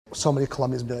so many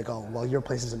Colombians be like, oh, well, your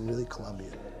place isn't really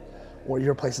Colombian, or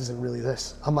your place isn't really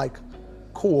this. I'm like,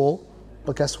 cool,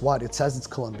 but guess what? It says it's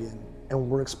Colombian, and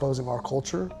we're exposing our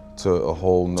culture to a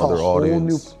whole to nother a whole new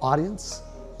audience. audience.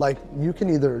 Like, you can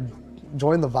either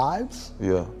join the vibes,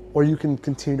 Yeah. or you can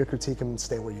continue to critique them and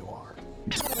stay where you are.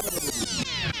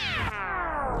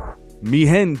 Mi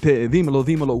gente, dímelo,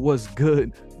 dímelo, what's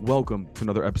good? Welcome to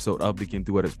another episode of the Quien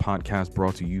Tú Eres podcast,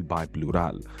 brought to you by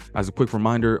Plural. As a quick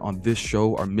reminder, on this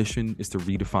show, our mission is to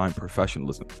redefine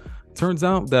professionalism. Turns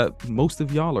out that most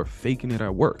of y'all are faking it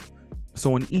at work.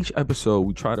 So in each episode,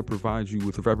 we try to provide you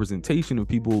with a representation of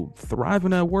people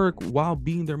thriving at work while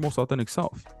being their most authentic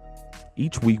self.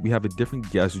 Each week, we have a different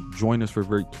guest join us for a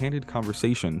very candid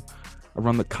conversation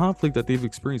around the conflict that they've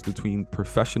experienced between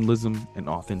professionalism and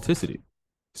authenticity.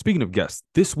 Speaking of guests,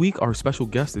 this week our special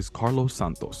guest is Carlos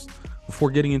Santos. Before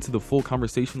getting into the full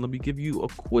conversation, let me give you a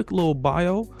quick little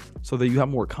bio so that you have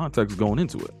more context going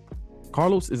into it.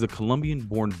 Carlos is a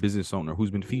Colombian-born business owner who's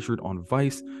been featured on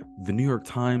Vice, The New York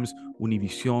Times,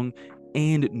 Univision,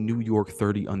 and New York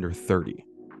 30 Under 30.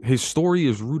 His story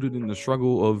is rooted in the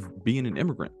struggle of being an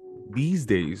immigrant. These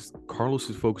days, Carlos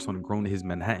is focused on growing his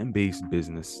Manhattan-based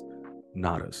business,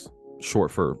 Nadas,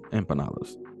 short for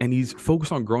empanadas. And he's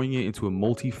focused on growing it into a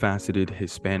multifaceted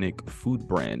Hispanic food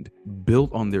brand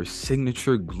built on their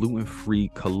signature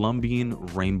gluten-free Colombian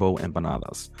rainbow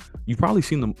empanadas. You've probably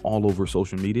seen them all over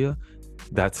social media.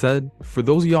 That said, for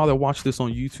those of y'all that watch this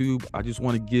on YouTube, I just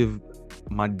want to give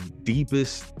my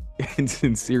deepest and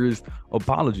sincerest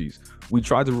apologies. We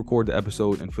tried to record the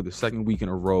episode, and for the second week in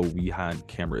a row, we had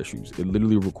camera issues. It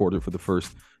literally recorded for the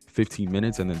first 15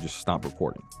 minutes and then just stopped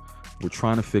recording. We're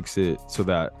trying to fix it so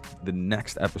that the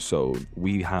next episode,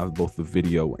 we have both the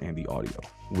video and the audio.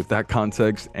 With that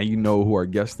context, and you know who our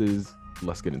guest is,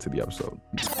 let's get into the episode.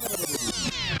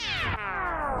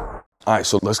 All right,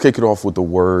 so let's kick it off with the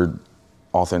word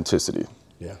authenticity.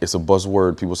 Yeah. It's a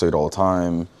buzzword. People say it all the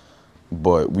time,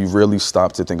 but we rarely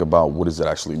stop to think about what does it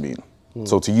actually mean.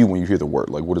 So to you, when you hear the word,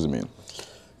 like, what does it mean?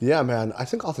 Yeah, man, I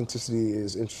think authenticity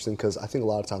is interesting because I think a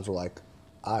lot of times we're like,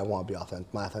 I want to be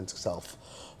my authentic self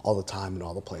all the time in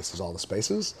all the places, all the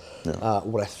spaces. Yeah.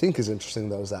 What I think is interesting,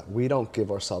 though, is that we don't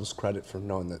give ourselves credit for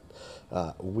knowing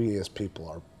that we as people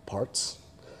are parts,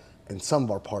 and some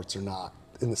of our parts are not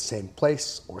in the same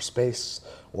place or space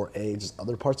or age as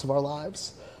other parts of our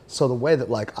lives. So the way that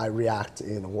like I react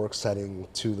in a work setting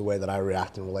to the way that I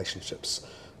react in relationships,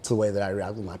 to the way that I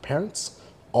react with my parents,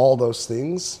 all those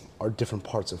things are different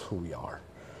parts of who we are,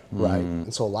 right?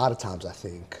 And so a lot of times I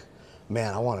think,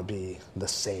 man, I want to be the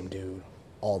same dude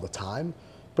all the time,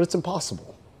 but it's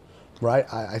impossible, right?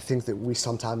 I think that we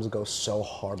sometimes go so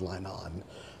hardline on,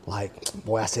 like,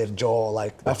 boy, I said Joel,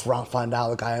 like, if I find out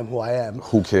like I am who I am.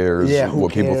 Who cares? Yeah, who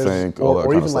what cares? people think, all that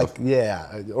or kind even of stuff. like,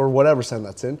 yeah, or whatever setting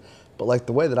that's in. But like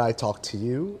the way that I talk to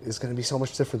you is going to be so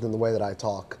much different than the way that I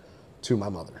talk to my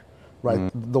mother, right?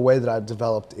 The way that I've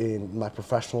developed in my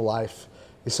professional life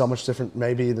is so much different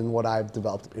maybe than what I've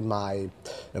developed in my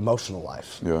emotional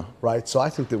life. Yeah. Right? So I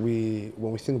think that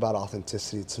when we think about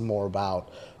authenticity, it's more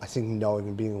about, I think, knowing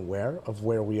and being aware of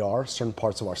where we are, certain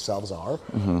parts of ourselves are.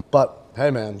 But hey,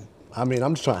 man, I mean,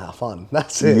 I'm just trying to have fun.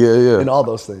 That's it. Yeah. In all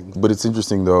those things. But it's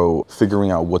interesting, though,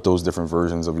 figuring out what those different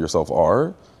versions of yourself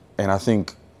are. And I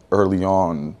think early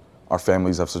on, our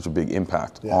families have such a big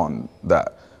impact on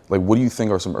that. Like, what do you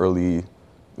think are some early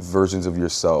versions of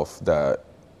yourself that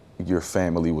your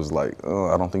family was like, oh,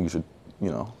 I don't think you should, you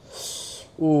know?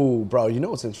 Ooh, bro, you know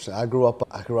what's interesting? I grew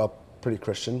up pretty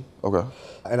Christian. Okay.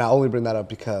 And I only bring that up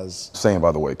because, Saying,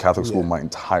 by the way, Catholic school my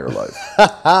entire life.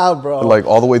 bro. Like,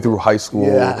 all the way through high school.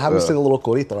 Yeah, have me sing a little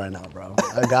corito right now, bro.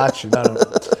 I got you. No.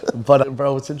 But,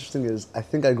 bro, what's interesting is I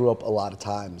think I grew up a lot of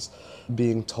times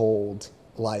being told,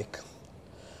 like,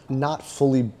 not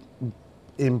fully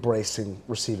embracing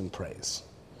receiving praise.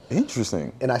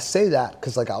 Interesting. And I say that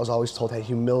because, like, I was always told, hey,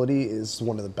 humility is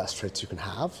one of the best traits you can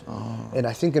have. And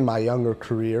I think in my younger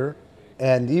career,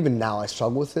 and even now I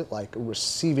struggle with it, like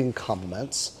receiving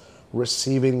compliments,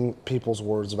 receiving people's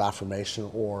words of affirmation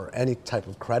or any type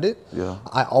of credit,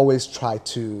 I always try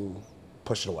to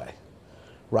push it away,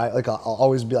 right? Like, I'll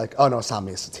always be like, oh, no, it's not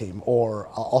me, it's the team. Or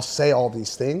I'll say all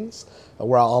these things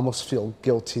where I almost feel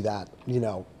guilty that, you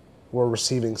know, we're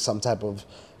receiving some type of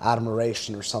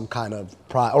admiration or some kind of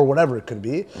pride or whatever it could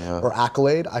be, or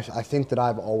accolade. I think that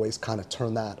I've always kind of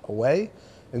turned that away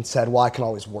and said, well, I can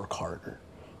always work harder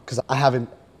because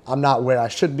I'm not where I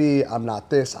should be, I'm not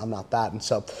this, I'm not that. And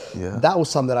so that was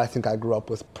something that I think I grew up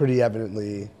with pretty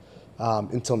evidently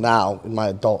until now in my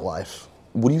adult life.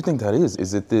 What do you think that is?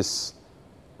 Is it this,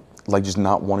 like, just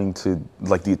not wanting to,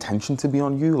 like, the attention to be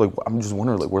on you? Like, I'm just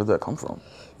wondering, like, where did that come from?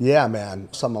 Yeah, man.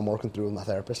 Something I'm working through with my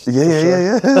therapist.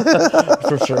 Yeah.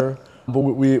 For sure. But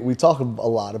we talk a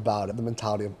lot about it, the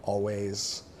mentality of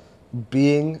always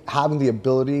having the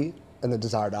ability and the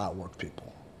desire to outwork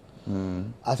people.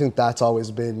 I think that's always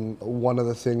been one of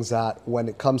the things that when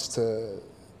it comes to,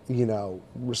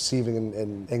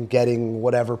 receiving and getting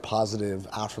whatever positive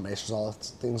affirmations, all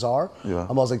those things are,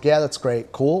 I'm always like, yeah, that's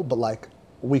great, cool, but like,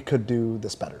 we could do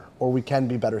this better, or we can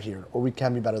be better here, or we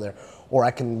can be better there, or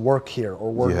I can work here,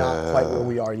 or we're not quite where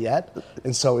we are yet.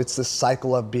 And so it's this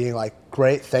cycle of being like,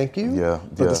 great, thank you.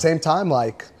 But at the same time,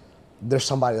 like, there's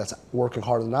somebody that's working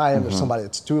harder than I am. There's somebody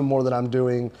that's doing more than I'm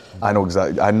doing. I know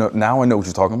exactly. I know what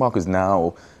you're talking about, because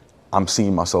now I'm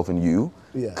seeing myself in you.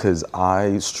 Because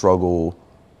I struggle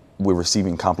with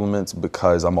receiving compliments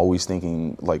because I'm always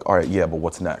thinking like, all right, yeah, but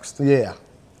what's next? Yeah.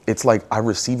 It's like I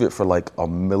receive it for like a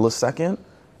millisecond.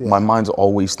 My mind's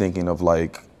always thinking of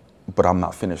like, but I'm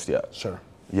not finished yet. Sure.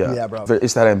 Yeah, bro.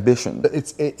 It's that ambition.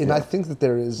 I think that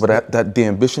there is. But that the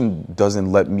ambition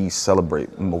doesn't let me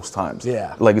celebrate most times.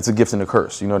 Yeah. Like it's a gift and a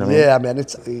curse. You know what I mean? Yeah, man.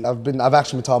 I've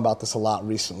actually been talking about this a lot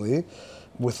recently,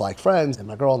 with like friends and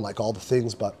my girl and like all the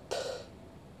things. But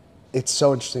it's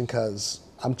so interesting because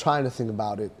I'm trying to think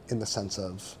about it in the sense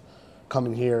of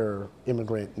coming here,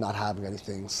 immigrant, not having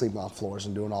anything, sleeping on floors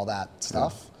and doing all that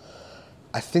stuff.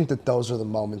 I think that those are the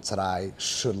moments that I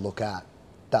should look at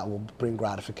that will bring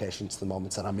gratification to the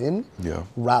moments that I'm in,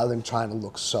 rather than trying to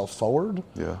look so forward.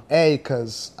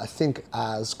 Because I think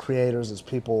as creators, as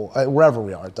people, wherever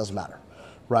we are, it doesn't matter,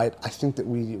 right? I think that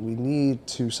we need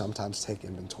to sometimes take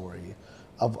inventory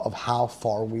of how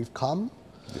far we've come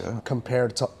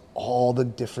compared to all the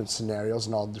different scenarios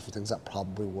and all the different things that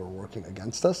probably were working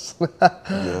against us,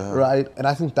 right? And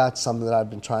I think that's something that I've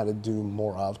been trying to do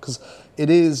more of, because it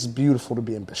is beautiful to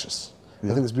be ambitious. I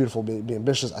think it's beautiful to be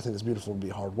ambitious. I think it's beautiful to be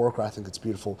a hard worker. I think it's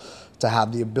beautiful to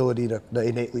have the ability to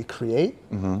innately create.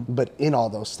 But in all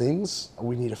those things,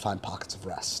 we need to find pockets of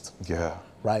rest.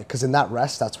 Right? Because in that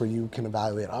rest, that's where you can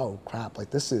evaluate, oh, crap,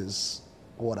 like this is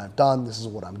what I've done. This is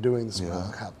what I'm doing. This is what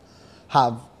I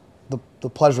have the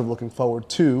pleasure of looking forward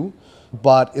to.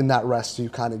 But in that rest, you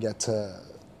kind of get to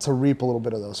reap a little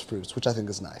bit of those fruits, which I think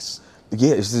is nice.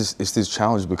 Yeah, it's this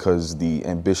challenge, because the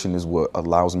ambition is what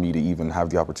allows me to even have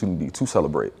the opportunity to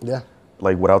celebrate.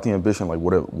 Like without the ambition, like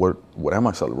what am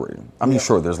I celebrating? I mean,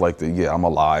 sure, there's like I'm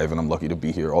alive and I'm lucky to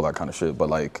be here, all that kind of shit. But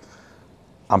like,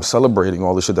 I'm celebrating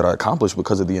all the shit that I accomplished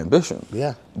because of the ambition.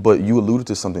 But you alluded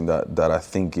to something that I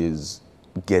think is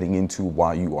getting into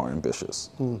why you are ambitious,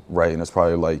 right? And it's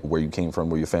probably like where you came from,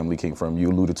 where your family came from. You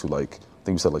alluded to like, I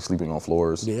think you said like sleeping on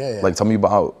floors. Like, tell me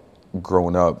about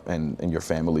growing up and your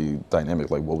family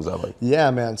dynamic. Like, what was that like?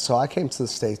 Yeah, man. So I came to the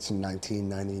States in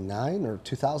 1999 or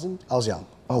 2000. I was young.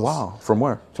 Oh, wow. From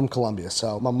where? From Colombia.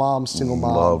 So my mom's single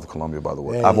mom. Love Colombia, by the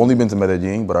way. I've only been to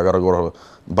Medellin, but I got to go to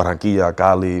Barranquilla,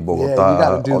 Cali, Bogota. Yeah, you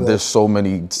gotta do there's so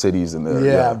many cities in there.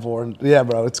 Yeah,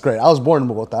 bro. It's great. I was born in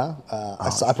Bogota.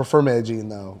 I prefer Medellin,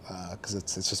 though, because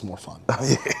it's just more fun.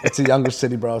 It's a younger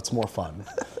city, bro. It's more fun.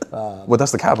 Well,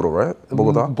 that's the capital, right?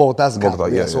 Bogota? Bogota's the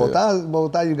capital. Yeah. So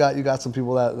Bogota, you got some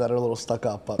people that are a little stuck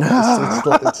up, but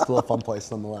it's still a fun place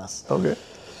nonetheless. Okay.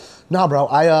 No, bro.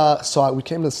 We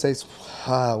came to the States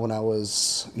when I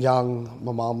was young.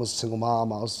 My mom was a single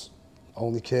mom. I was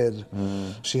only kid.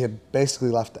 She had basically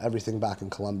left everything back in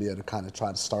Colombia to kind of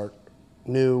try to start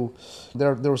new.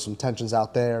 There were some tensions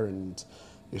out there, and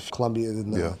if Colombia in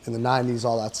the 90s,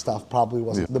 all that stuff probably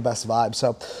wasn't the best vibe.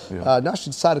 So now she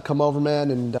decided to come over,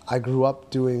 man, and I grew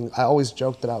up I always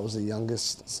joked that I was the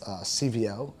youngest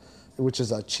CVO, which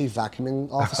is a chief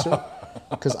vacuuming officer.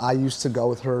 Because I used to go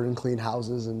with her and clean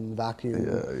houses and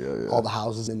vacuum all the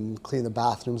houses and clean the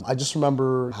bathrooms. I just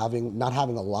remember not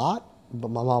having a lot, but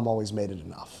my mom always made it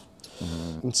enough.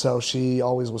 And so she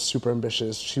always was super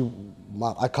ambitious. She's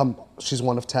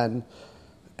one of 10.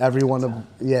 Every one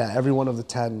of the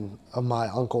 10 of my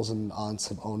uncles and aunts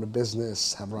have owned a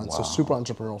business, have run. So super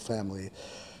entrepreneurial family.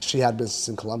 She had business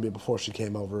in Colombia before she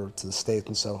came over to the States,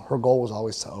 and so her goal was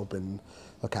always to open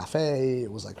a cafe.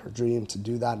 It was like her dream to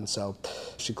do that, and so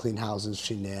she cleaned houses,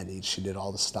 she nannied, she did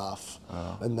all the stuff.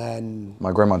 And then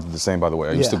my grandma did the same, by the way.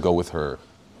 I used to go with her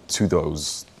to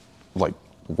those like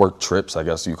work trips, I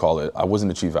guess you call it. I wasn't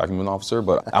the chief vacuuming officer,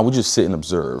 but I would just sit and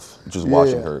observe, just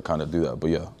watching her kind of do that. But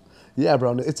yeah,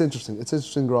 bro, it's interesting. It's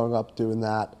interesting growing up doing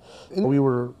that. And we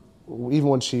were, even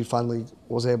when she finally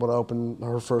was able to open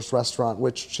her first restaurant,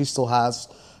 which she still has.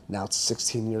 Now it's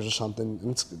 16 years or something.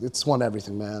 It's won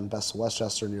everything, man. Best of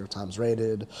Westchester, New York Times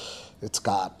rated. It's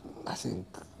got, I think,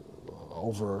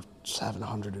 over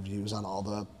 700 reviews on all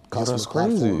the customer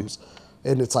platforms.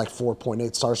 And it's like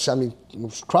 4.8 stars. I mean,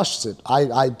 she crushes it.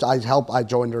 I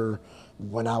joined her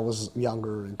when I was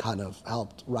younger and kind of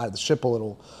helped ride the ship a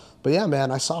little. But yeah,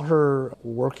 man, I saw her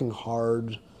working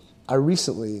hard. I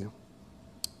recently,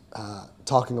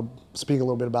 speaking a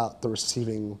little bit about the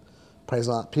receiving praise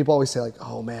a lot. People always say like,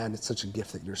 oh man, it's such a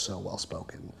gift that you're so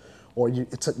well-spoken. Or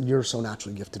you're so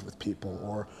naturally gifted with people.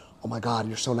 Or, oh my God,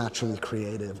 you're so naturally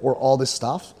creative. Or all this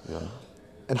stuff. Yeah.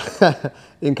 And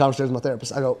in conversations with my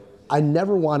therapist, I go, I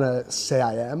never want to say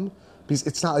I am, because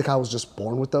it's not like I was just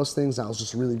born with those things and I was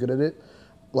just really good at it.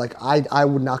 Like, I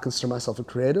would not consider myself a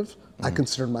creative. I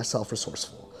considered myself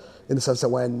resourceful, in the sense that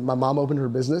when my mom opened her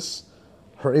business,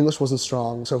 her English wasn't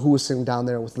strong, so who was sitting down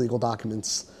there with legal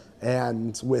documents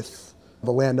and with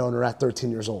the landowner at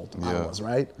 13 years old? I was,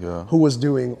 right? Yeah. Who was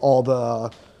doing all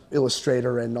the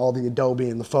Illustrator and all the Adobe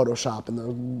and the Photoshop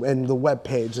and the web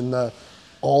page and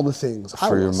all the things.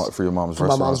 For your mom's For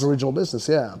my mom's original business,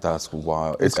 yeah. That's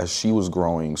wild. It's as she was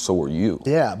growing, so were you.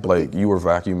 Yeah. But like, you were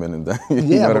vacuuming and then,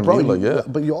 yeah, but bro, I mean?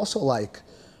 But you also like,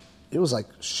 it was like,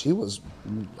 she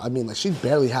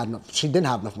barely had enough, she didn't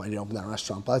have enough money to open that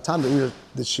restaurant. By the time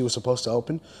that she was supposed to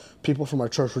open, people from our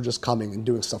church were just coming and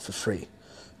doing stuff for free.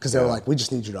 Because they were like, we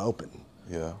just need you to open.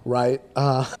 Yeah. Right?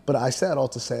 But I say it all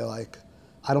to say, like,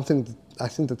 I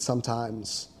think that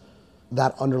sometimes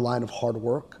that underline of hard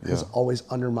work has always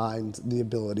undermined the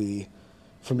ability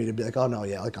for me to be like, oh no,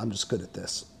 yeah, like I'm just good at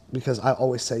this. Because I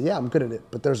always say, yeah, I'm good at it,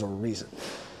 but there's a reason.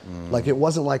 Like, it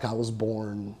wasn't like I was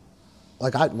born,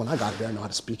 like when I got there, I know how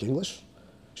to speak English.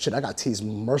 Shit, I got teased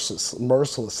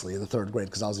mercilessly in the 3rd grade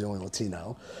because I was the only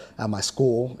Latino at my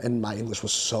school, and my English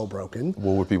was so broken.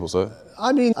 What would people say?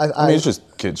 I mean, it's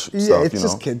just kids stuff, yeah,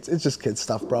 it's just kids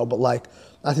stuff, bro. But like,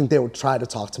 I think they would try to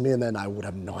talk to me, and then I would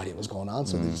have no idea what was going on.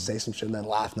 So they'd just say some shit and then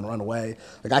laugh and then run away.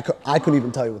 Like, I couldn't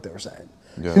even tell you what they were saying.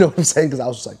 Yeah. You know what I'm saying? Because I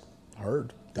was just like,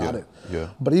 heard, got it. Yeah.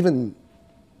 But even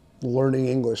learning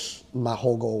English, my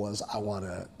whole goal was I want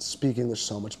to speak English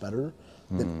so much better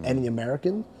than any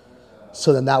American.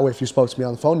 So then that way, if you spoke to me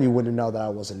on the phone, you wouldn't know that I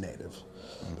wasn't native.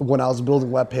 When I was building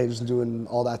web pages and doing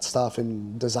all that stuff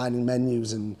and designing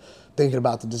menus and thinking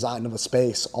about the design of a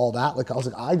space, all that, like I was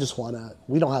like,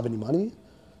 we don't have any money,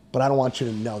 but I don't want you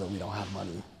to know that we don't have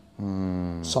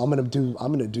money. So I'm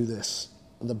gonna do this.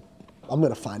 I'm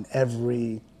gonna find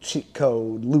every cheat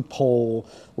code, loophole,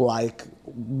 like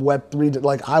Web3,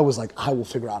 like I was like, I will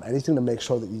figure out anything to make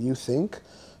sure that you think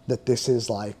that this is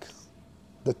like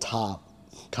the top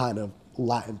kind of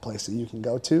Latin place that you can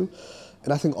go to.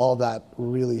 And I think all that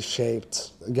really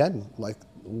shaped, again, like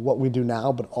what we do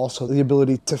now, but also the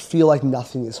ability to feel like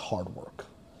nothing is hard work.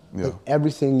 Yeah. Like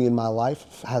everything in my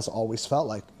life has always felt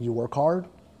like you work hard,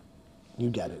 you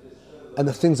get it. And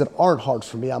the things that aren't hard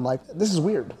for me, I'm like, this is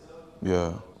weird.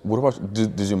 Yeah. What about,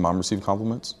 did your mom receive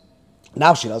compliments?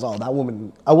 Now she does. Oh, that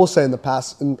woman, I will say in the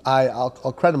past, and I'll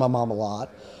credit my mom a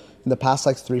lot, in the past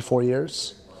like 3-4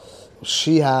 years,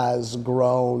 she has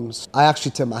grown. I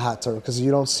actually tip my hat to her, because you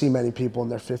don't see many people in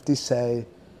their 50s say,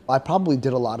 I probably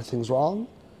did a lot of things wrong,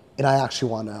 and I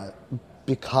actually want to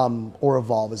become or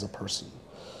evolve as a person.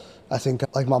 I think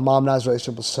like my mom and I's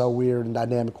relationship was so weird and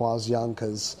dynamic when I was young,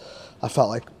 because I felt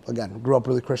like, again, grew up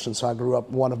really Christian, so I grew up,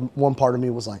 one part of me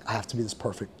was like, I have to be this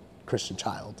perfect Christian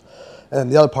child. And then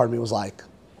the other part of me was like,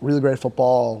 really great at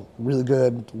football, really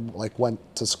good, like went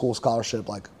to school scholarship,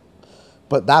 like,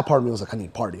 but that part of me was like, I need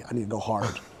to party, I need to go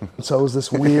hard. So it was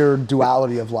this weird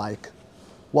duality of like,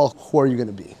 well, who are you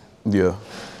gonna be? Yeah.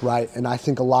 Right, and I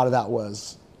think a lot of that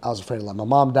was, I was afraid to let my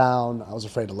mom down, I was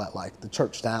afraid to let like the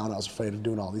church down, I was afraid of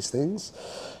doing all these things.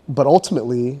 But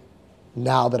ultimately,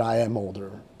 now that I am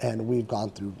older and we've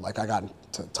gone through, like I got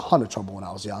into a ton of trouble when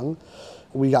I was young,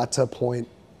 we got to a point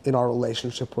in our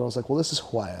relationship where I was like, well, this is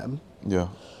who I am. Yeah.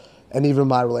 And even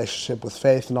my relationship with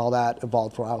faith and all that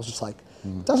evolved where I was just like,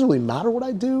 it doesn't really matter what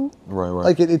I do. Right.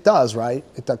 Like it does, right?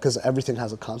 It does, because everything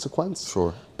has a consequence.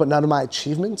 Sure. But none of my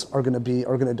achievements are gonna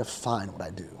define what I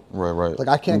do. Right. Like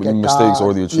I can't get mistakes God,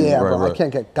 or the achievement. Yeah, right, but I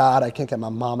can't get God, I can't get my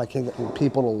mom, I can't get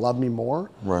people to love me more.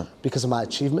 Right. Because of my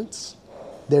achievements.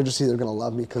 They're just either gonna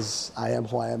love me because I am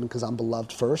who I am and because I'm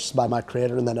beloved first by my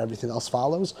creator, and then everything else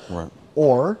follows. Right.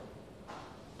 Or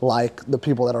like the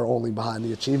people that are only behind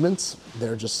the achievements,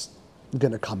 they're just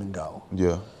gonna come and go.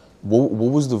 Yeah. What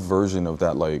was the version of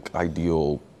that like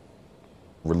ideal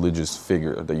religious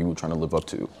figure that you were trying to live up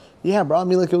to? Yeah, bro. I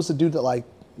mean, like it was a dude that like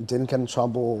didn't get in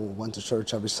trouble, went to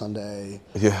church every Sunday.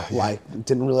 Yeah. Like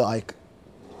didn't really like,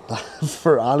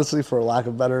 for lack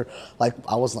of better, like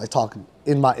I wasn't like talking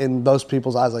in those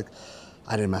people's eyes, like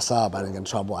I didn't mess up, I didn't get in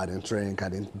trouble, I didn't drink, I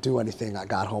didn't do anything, I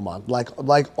got home on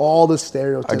like all the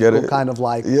stereotypical kind of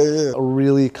like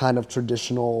really kind of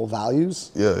traditional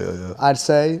values. Yeah. I'd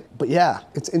say. But yeah,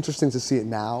 it's interesting to see it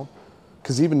now,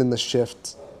 because even in the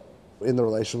shift in the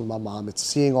relationship with my mom. It's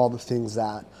seeing all the things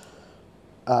that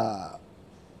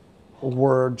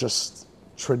were just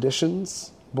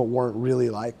traditions, but weren't really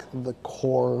like the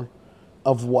core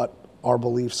of what our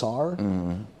beliefs are.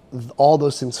 All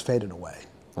those things faded away.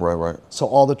 Right. So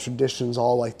all the traditions,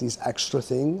 all like these extra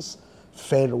things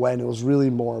faded away, and it was really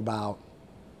more about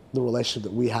the relationship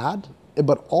that we had,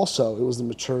 but also it was the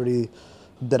maturity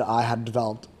that I had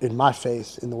developed in my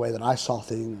faith, in the way that I saw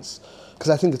things, because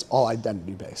I think it's all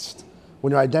identity based.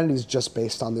 When your identity is just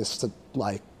based on this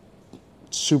like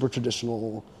super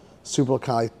traditional, super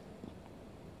kind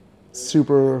of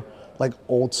super like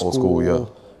old school yeah.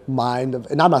 mind of,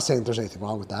 and I'm not saying there's anything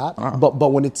wrong with that,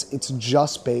 but when it's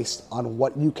just based on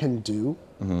what you can do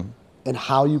and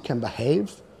how you can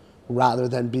behave, rather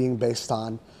than being based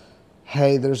on,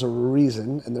 hey, there's a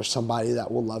reason and there's somebody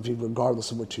that will love you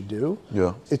regardless of what you do.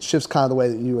 Yeah. It shifts kind of the way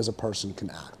that you as a person can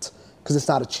act, because it's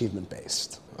not achievement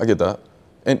based. I get that.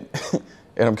 And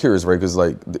and I'm curious, right? Because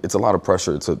like it's a lot of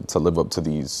pressure to live up to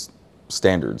these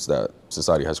standards that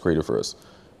society has created for us.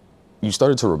 You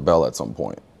started to rebel at some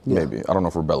point. Maybe. I don't know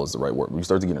if rebel is the right word, but you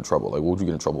started to get in trouble. Like, what would you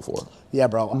get in trouble for? Yeah,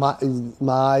 bro.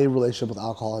 My relationship with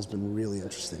alcohol has been really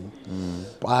interesting.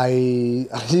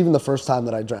 Even the first time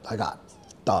that I drank, I got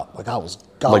dumb. Like, I was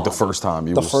gone. Like the first time?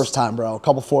 First time, bro. A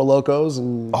couple Four Locos.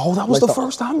 And oh, that was like the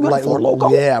first time you got Four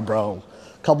Locos? Yeah, bro.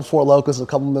 A couple Four Locos, a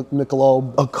couple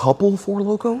Michelob. A couple Four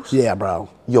Locos? Yeah, bro.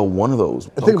 Yo, one of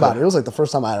those. And think about it. It was like the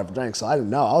first time I had ever drank, so I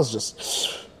didn't know. I was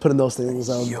just putting those things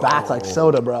back like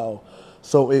soda, bro.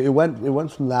 So it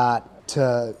went from that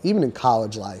to, even in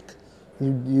college, like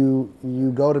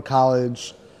you go to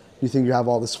college, you think you have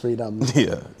all this freedom.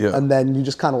 Yeah. And then you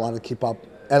just kind of want to keep up,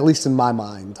 at least in my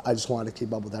mind, I just wanted to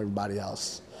keep up with everybody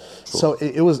else. Sure. So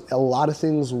it was, a lot of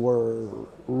things were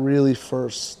really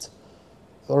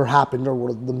happened or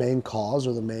were the main cause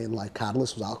or the main like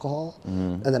catalyst was alcohol.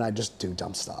 And then I just do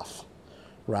dumb stuff,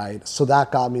 right? So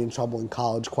that got me in trouble in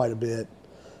college quite a bit.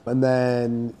 And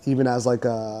then even as like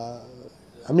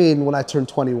when I turned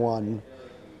 21,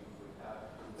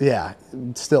 yeah,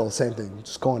 still same thing.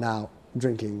 Just going out,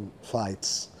 drinking,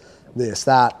 fights, this,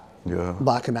 that,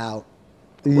 blacking out.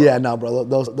 Bro. Yeah, no, bro,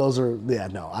 those are, yeah,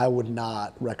 no, I would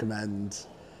not recommend.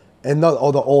 And the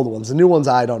old ones. The new ones,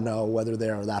 I don't know whether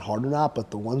they're that hard or not,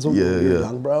 but the ones when we were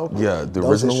young, bro, the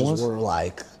those original issues ones were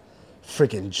like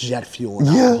freaking jet fuel and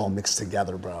alcohol mixed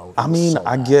together, bro. I mean,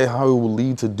 I get how it will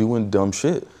lead to doing dumb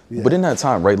shit. Yeah. But in that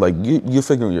time, right, like you're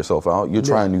figuring yourself out, you're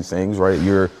trying new things, right?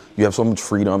 You have so much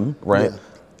freedom, right? Yeah.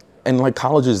 And like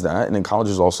college is that, and then college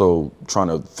is also trying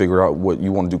to figure out what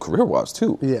you want to do career-wise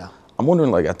too. Yeah. I'm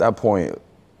wondering, like, at that point,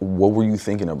 what were you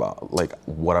thinking about, like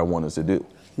what I wanted to do?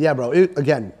 Yeah, bro. It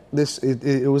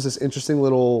was this interesting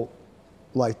little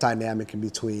like dynamic in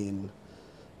between,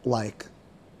 like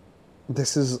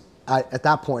at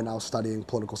that point I was studying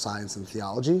political science and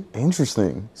theology.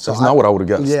 Interesting. So that's not what I would have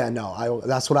guessed. Yeah, no.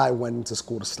 That's what I went into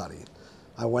school to study.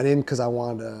 I went in because I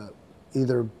wanted to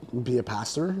either be a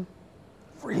pastor.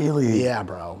 Really? Yeah,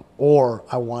 bro. Or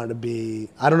I wanted to be,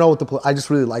 I don't know what I just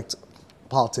really liked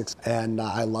politics, and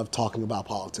I love talking about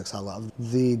politics. I love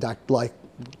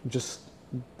just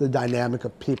the dynamic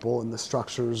of people and the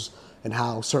structures and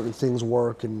how certain things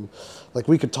work, and like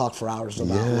we could talk for hours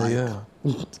about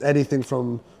anything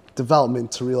from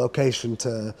development to relocation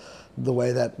to the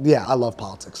way that I love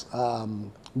politics.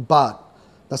 But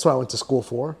that's what I went to school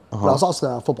for. But I was also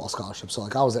on a football scholarship, so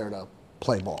like I was there to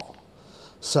play ball.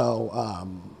 So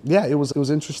it was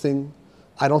interesting.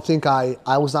 I don't think I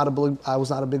was not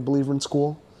a big believer in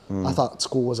school. I thought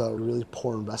school was a really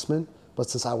poor investment, but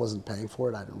since I wasn't paying for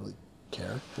it, I didn't really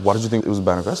care. Why did you think it was a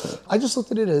bad investment? I just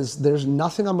looked at it as there's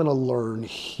nothing I'm going to learn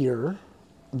here.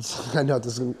 I know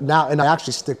this now, and I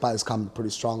actually stick by this comment pretty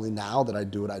strongly now that I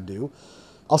do what I do.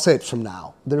 I'll say it from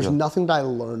now. There's nothing that I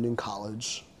learned in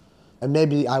college, and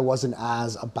maybe I wasn't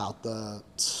as about the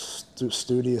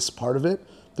studious part of it.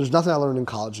 There's nothing I learned in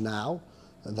college now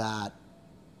that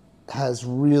has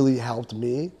really helped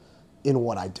me in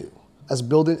what I do. As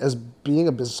being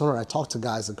a business owner, I talk to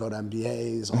guys that go to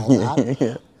MBAs, all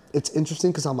that. It's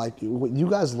interesting because I'm like, what you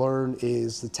guys learn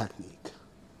is the technique,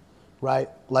 right?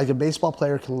 Like a baseball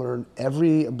player can learn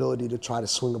every ability to try to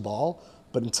swing a ball,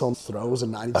 but until throws a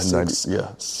 96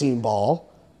 seam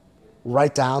ball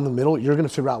right down the middle, you're going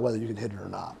to figure out whether you can hit it or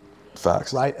not.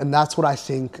 Facts. Right? And that's what I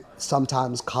think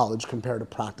sometimes college compared to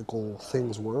practical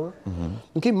things were. And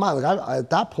keep in mind, like at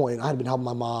that point, I had been helping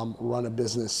my mom run a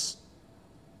business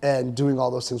and doing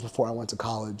all those things before I went to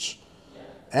college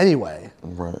anyway.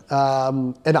 Right.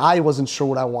 And I wasn't sure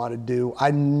what I wanted to do.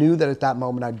 I knew that at that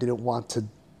moment I didn't want to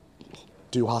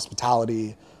do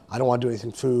hospitality. I didn't want to do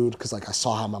anything food because like I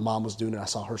saw how my mom was doing it. I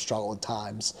saw her struggle at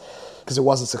times because it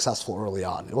wasn't successful early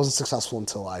on. It wasn't successful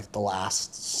until like the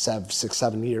last 6,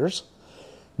 7 years.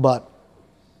 But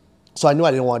so I knew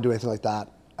I didn't want to do anything like that.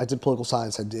 I did political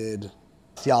science. I did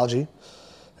theology.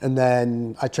 And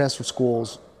then I transferred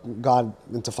schools, got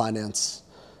into finance.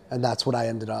 And that's what I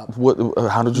ended up.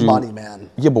 How did you? Money, man.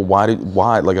 Yeah, but why?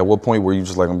 Like, at what point were you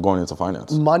just like, I'm going into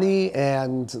finance? Money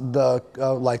and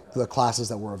the classes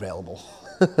that were available.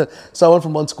 So I went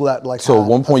from one school that like. So at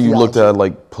one point you looked theology. at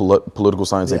like political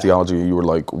science and theology, and you were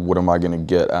like, what am I gonna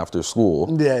get after school?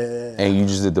 Yeah. And you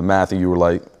just did the math, and you were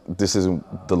like, this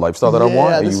isn't the lifestyle that I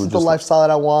want. Yeah, And this you were is just the lifestyle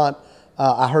that I want.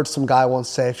 I heard some guy once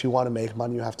say, if you want to make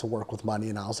money, you have to work with money.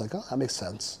 And I was like, oh, that makes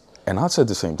sense. And I said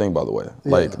the same thing, by the way.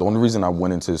 Like, the only reason I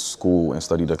went into school and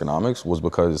studied economics was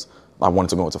because I wanted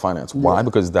to go into finance. Why?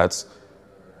 Because that's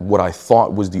what I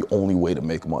thought was the only way to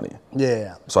make money.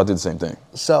 Yeah. So I did the same thing.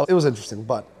 So it was interesting,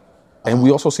 but. And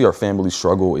we also see our family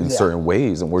struggle in certain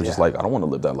ways, and we're just like, I don't want to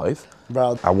live that life.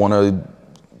 Bro. I want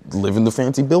to live in the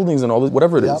fancy buildings and all this,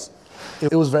 whatever it is.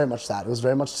 It was very much that. It was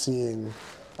very much seeing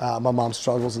my mom's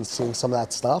struggles and seeing some of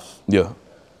that stuff. Yeah.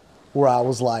 Where I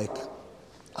was like,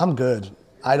 I'm good.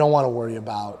 I don't want to worry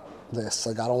about this.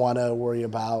 Like, I don't want to worry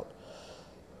about,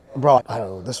 bro, I don't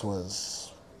know, this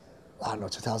was,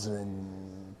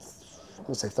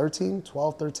 13,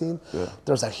 12, 13. Yeah.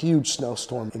 There was a huge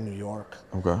snowstorm in New York.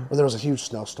 Okay. Where there was a huge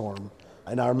snowstorm.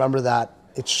 And I remember that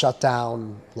it shut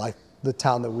down, like, the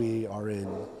town that we are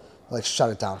in, like,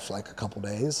 shut it down for, like, a couple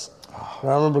days.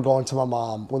 And I remember going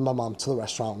with my mom to the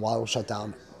restaurant while it was shut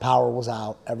down. Power was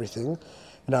out, everything.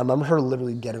 And I remember her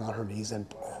literally getting on her knees and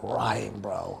crying,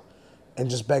 bro, and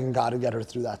just begging God to get her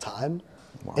through that time.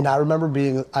 Wow. And I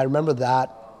remember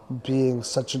that being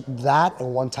that,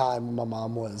 and one time my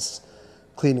mom was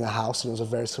cleaning a house, and it was a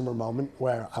very similar moment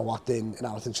where I walked in, and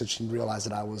I don't think she realized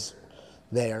that I was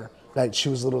there. Like, she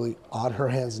was literally on her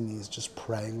hands and knees just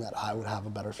praying that I would have a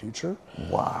better future.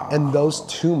 Wow. And those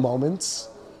two moments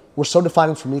were so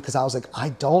defining for me because I was like, I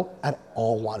don't at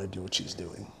all want to do what she's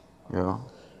doing. Yeah.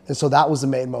 And so that was the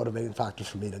main motivating factor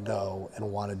for me to go and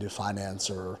want to do finance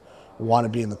or want to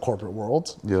be in the corporate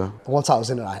world. Yeah. But once I was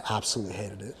in it, I absolutely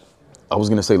hated it. I was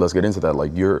gonna say, let's get into that.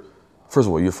 Like, first of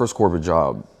all, your first corporate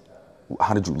job,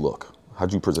 how did you look? How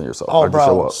did you present yourself? Oh, How'd you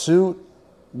show bro, up? suit.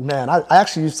 Man, I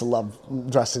actually used to love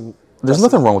dressing. There's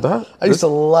nothing wrong with that. I used to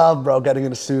love, bro, getting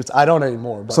into suits. I don't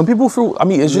anymore. But some people feel,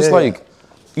 it's just like,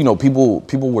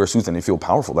 people wear suits and they feel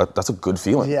powerful. That's a good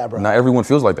feeling. Yeah, bro. Not everyone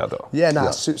feels like that, though.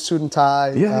 Yeah, suit and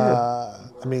tie. Yeah.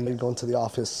 Going to the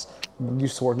office.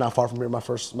 Used to work not far from here. My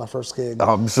first gig.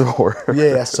 I'm sure.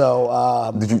 Yeah.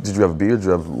 So. Did you have a beard? Did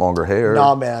you have longer hair?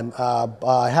 Nah, man.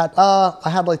 I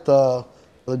had like the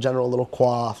general little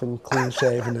coif and clean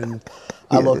shaven, and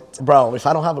I looked, bro. If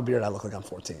I don't have a beard, I look like I'm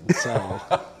 14. So.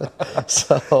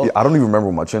 Yeah, I don't even remember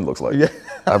what my chin looks like. Yeah.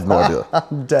 I have no idea.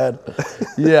 I'm dead.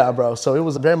 Yeah, bro. So it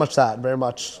was very much that, very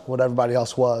much what everybody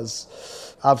else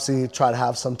was. Obviously, try to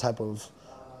have some type of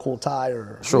cool tie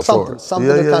or something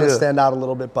to kind of stand out a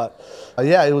little bit. But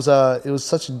it was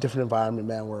such a different environment,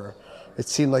 man, where it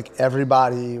seemed like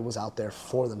everybody was out there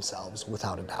for themselves,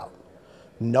 without a doubt.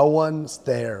 No one's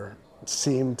there. It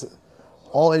seemed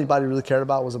all anybody really cared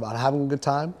about was about having a good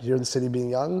time here in the city, being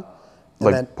young.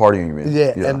 Like then, partying, you mean?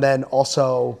 Yeah, and then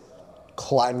also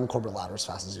climbing the corporate ladder as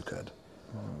fast as you could.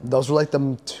 Those were like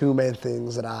the two main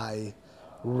things that I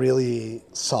really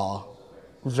saw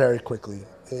very quickly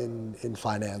in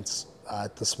finance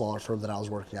at the smaller firm that I was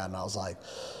working at, and I was like,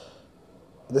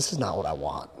 this is not what I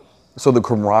want. So the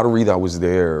camaraderie that was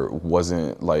there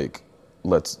wasn't like,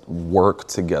 let's work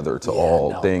together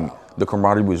thing. Bro. The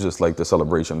camaraderie was just like the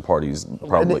celebration parties,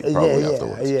 probably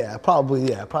afterwards. Probably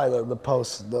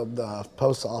the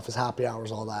post office happy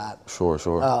hours, all that. Sure.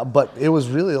 But it was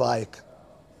really like,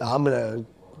 I'm gonna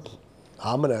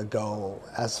go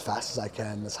as fast as I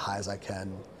can, as high as I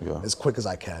can, as quick as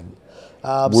I can.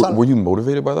 Were you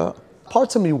motivated by that?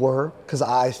 Parts of me were, because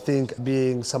I think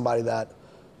being somebody that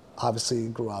obviously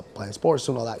grew up playing sports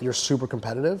and all that, you're super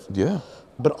competitive. Yeah.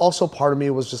 But also part of me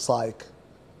was just like,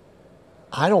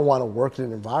 I don't want to work in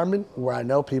an environment where I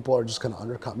know people are just going to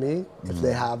undercut me if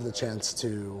they have the chance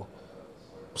to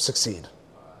succeed.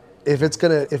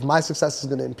 If my success is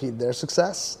going to impede their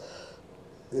success,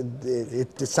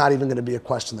 it's not even going to be a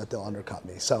question that they'll undercut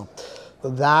me. So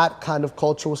that kind of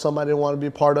culture was something I didn't want to be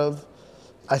a part of.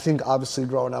 I think obviously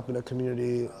growing up in a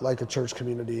community, like a church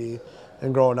community,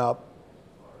 and growing up,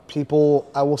 people,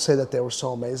 I will say that they were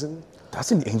so amazing.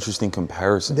 That's an interesting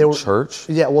comparison. Church?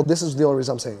 Yeah, well, this is the only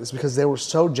reason I'm saying this, because they were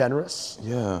so generous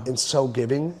and so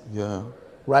giving. Yeah.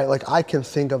 right? Like I can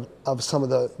think of some of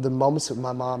the moments that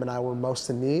my mom and I were most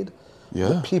in need,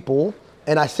 the people.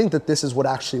 And I think that this is what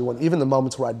actually, when even the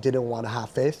moments where I didn't want to have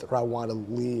faith or I wanted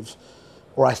to leave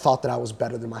or I thought that I was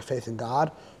better than my faith in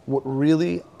God, what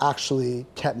really actually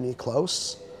kept me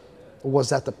close was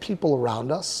that the people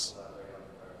around us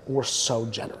were so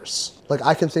generous. Like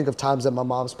I can think of times that my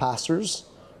mom's pastors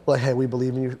were like, hey, we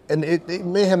believe in you. And it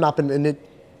may have not been, and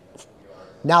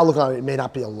now looking at it, it may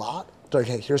not be a lot. They're like,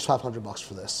 hey, here's $500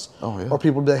 for this. Oh, yeah. Or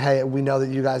people be like, hey, we know that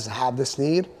you guys have this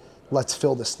need. Let's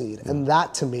fill this need. Yeah. And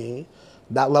that to me,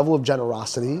 that level of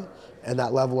generosity and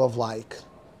that level of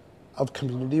of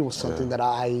community was something that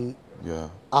I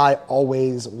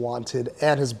always wanted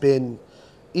and has been,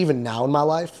 even now in my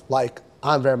life, like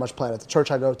I'm very much playing at the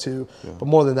church I go to, but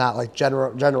more than that, like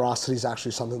generosity is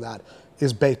actually something that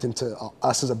is baked into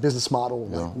us as a business model.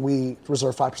 Like we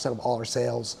reserve 5% of all our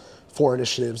sales for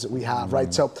initiatives that we have,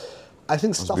 right? So I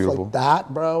think stuff like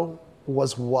that, bro,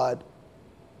 was what,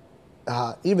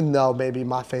 even though maybe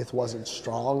my faith wasn't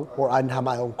strong or I didn't have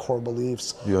my own core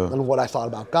beliefs and what I thought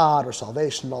about God or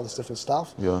salvation and all this different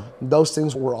stuff, those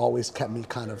things were always kept me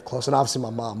kind of close. And obviously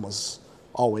my mom was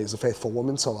always a faithful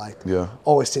woman, so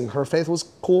always seeing her faith was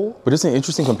cool. But it's an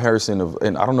interesting comparison of,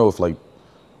 and I don't know if like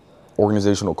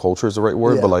organizational culture is the right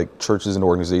word, but like churches and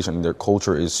organization, their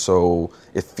culture is so,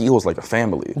 it feels like a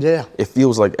family. Yeah. It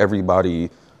feels like everybody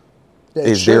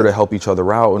is there to help each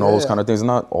other out and all those kind of things.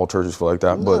 Not all churches feel like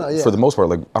that, but for the most part,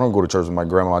 like I don't go to church, my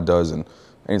grandma does, and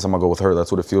anytime I go with her,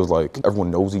 that's what it feels like.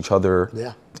 Everyone knows each other,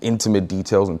 intimate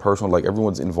details and personal, like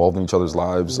everyone's involved in each other's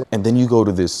lives. And then you go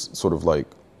to this sort of like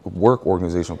work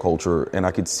organizational culture, and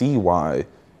I could see why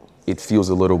it feels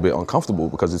a little bit uncomfortable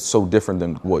because it's so different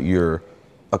than what you're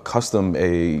accustomed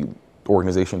a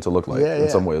organization to look like in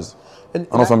some ways. And I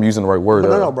don't know if I'm using the right word.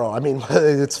 No, bro. I mean,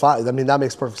 it's fine. I mean, that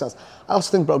makes perfect sense. I also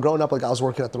think, bro, growing up, like I was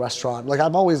working at the restaurant. Like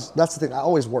that's the thing, I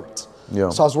always worked. Yeah.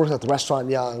 So I was working at the restaurant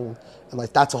young, and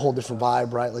like that's a whole different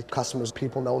vibe, right? Like customers,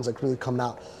 people, no one's like really coming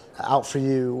out for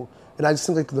you. And I just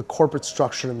think like the corporate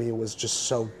structure to me was just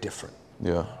so different.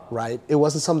 Yeah. Right? It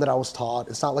wasn't something that I was taught.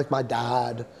 It's not like my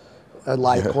dad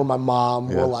or my mom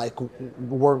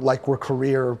we're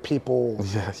career people,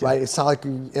 right? It's not like,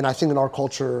 and I think in our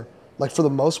culture, like for the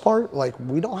most part, like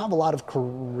we don't have a lot of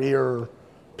career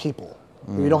people.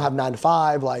 We don't have 9 to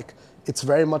 5. Like it's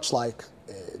very much like,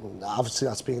 obviously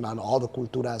not speaking on all the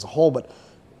cultura as a whole, but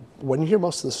when you hear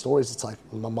most of the stories, it's like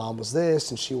my mom was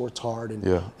this and she worked hard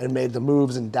and made the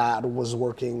moves, and dad was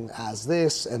working as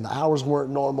this and the hours weren't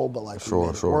normal, but like we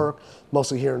made it work.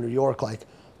 Mostly here in New York, like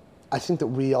I think that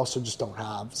we also just don't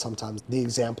have sometimes the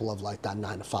example of like that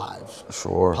 9 to 5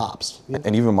 pops. You know?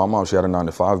 And even my mom, she had a 9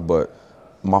 to 5, but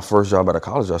my first job out of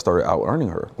college, I started out earning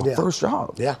her. My first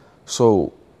job. Yeah.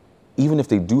 So even if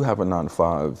they do have a 9 to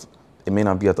 5, it may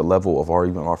not be at the level of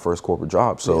our first corporate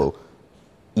job. So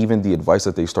even the advice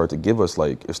that they start to give us,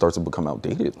 like it starts to become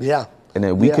outdated. Yeah. And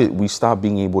then we stop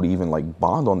being able to even like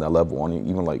bond on that level on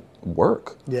even like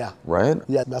work. Yeah. Right?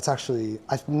 Yeah, that's actually,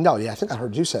 I think I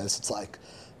heard you say this. It's like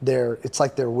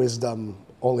their wisdom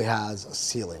only has a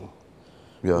ceiling.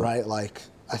 Yeah. Right? Like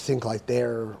I think like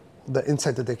the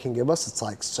insight that they can give us, it's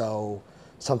like so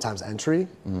sometimes entry.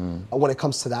 When it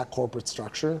comes to that corporate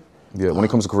structure. Yeah, when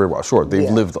it comes to career, sure, they've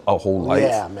lived a whole life.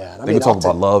 Yeah, man. They can talk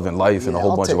about love and life and a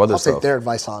whole bunch of other stuff. I'll take their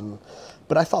advice on,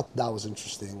 but I thought that was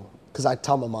interesting because I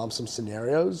tell my mom some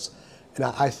scenarios, and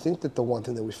I think that the one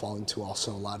thing that we fall into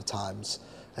also a lot of times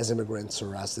as immigrants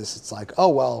or as this, it's like, oh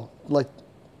well, like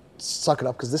suck it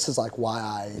up because this is like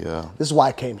this is why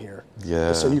I came here.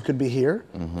 Yeah. So you could be here,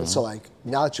 and so like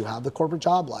now that you have the corporate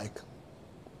job, like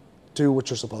do what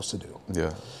you're supposed to do.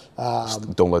 Yeah.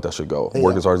 Don't let that shit go.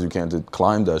 Work as hard as you can to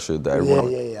climb that shit.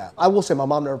 I will say my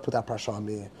mom never put that pressure on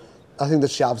me. I think that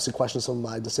she obviously questioned some of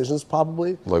my decisions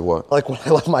probably. Like what? Like when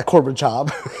I left my corporate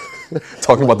job.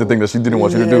 Talking about the thing that she didn't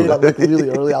want you to do. Like really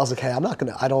early, I was like, hey,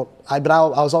 but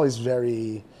I was always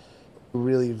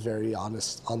really very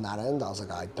honest on that end. I was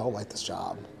like, I don't like this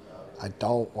job. I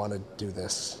don't want to do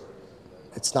this.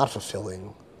 It's not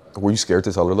fulfilling. Were you scared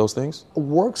to tell her those things?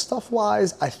 Work stuff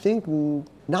wise, I think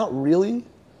not really.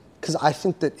 Because I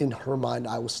think that in her mind,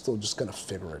 I was still just gonna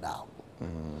figure it out.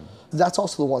 That's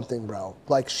also the one thing, bro.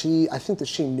 Like I think that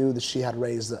she knew that she had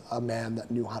raised a man that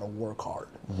knew how to work hard.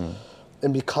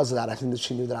 And because of that, I think that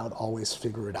she knew that I would always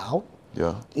figure it out.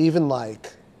 Yeah. Even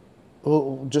like,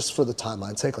 just for the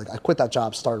timeline's sake, like I quit that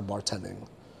job, started bartending.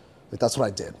 Like that's what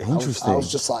I did. Interesting. I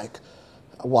was just like,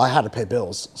 well, I had to pay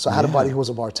bills. So I had a buddy who was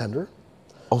a bartender.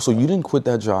 Oh, so you didn't quit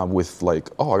that job with like,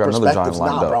 oh, I got another job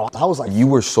lined up. Bro. I was like, you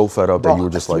were so fed up that you were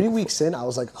just 3 weeks in, I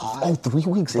was like, 3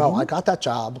 weeks in? Bro, I got that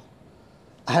job.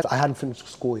 I hadn't finished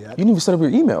school yet. You didn't even set up your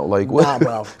email. Like what? Nah,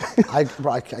 bro.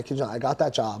 I kid you not, I got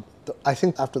that job. I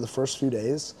think after the first few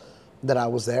days that I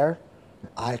was there,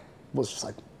 I was just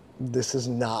like, this is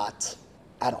not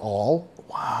at all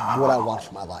what I want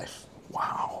for my life.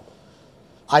 Wow.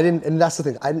 And that's the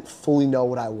thing, I didn't fully know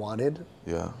what I wanted.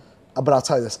 Yeah. But I'll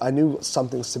tell you this, I knew some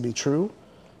things to be true.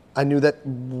 I knew that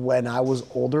when I was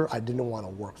older, I didn't want to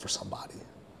work for somebody.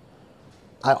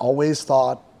 I always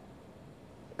thought,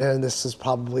 and this is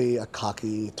probably a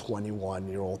cocky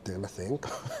 21-year-old thing to think,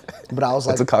 but I was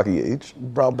like... That's a cocky age.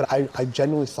 Bro, but I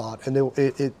genuinely thought, and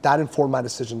that informed my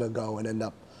decision to go and end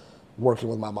up working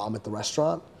with my mom at the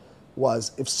restaurant,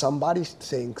 was if somebody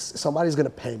thinks, somebody's gonna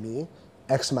pay me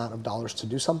X amount of dollars to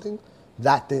do something,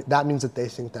 that means that they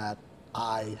think that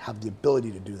I have the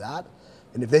ability to do that.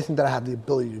 And if they think that I have the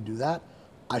ability to do that,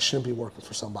 I shouldn't be working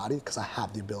for somebody because I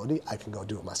have the ability, I can go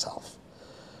do it myself.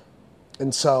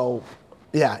 And so,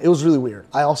 yeah, it was really weird.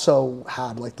 I also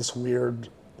had like this weird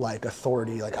like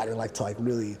authority, like I didn't like to like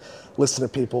really listen to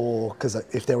people because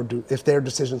if their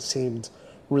decisions seemed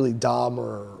really dumb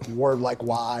or were like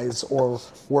wise or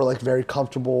were like very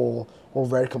comfortable or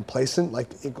very complacent, like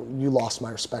you lost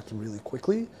my respect really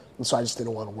quickly. And so I just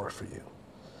didn't want to work for you.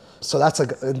 So that's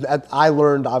like, I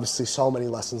learned obviously so many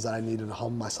lessons that I needed to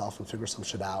humble myself and figure some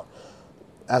shit out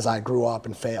as I grew up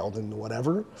and failed and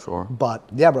whatever. Sure. But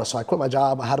yeah, bro, so I quit my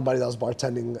job. I had a buddy that was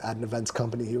bartending at an events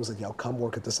company. He was like, yo, come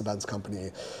work at this events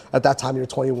company. At that time, you're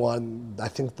 21. I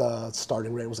think the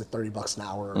starting rate was like $30 an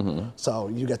hour. Mm-hmm. So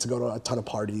you get to go to a ton of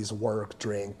parties, work,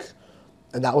 drink.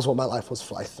 And that was what my life was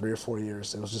for like 3 or 4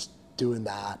 years. It was just doing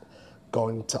that,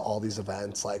 going to all these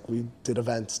events. Like we did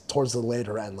events towards the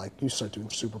later end, like you start doing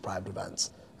super private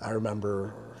events. I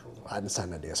remember, I didn't sign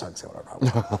an idea, so I can say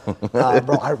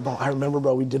whatever I want. I remember,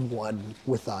 bro, we did one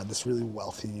with this really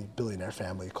wealthy billionaire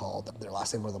family called, their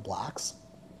last name were the Blacks.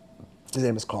 His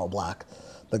name is Carl Black,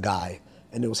 the guy.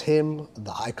 And it was him,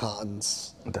 the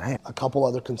Icons, Damn. a couple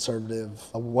other conservative,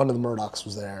 one of the Murdochs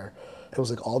was there. It was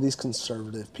like all these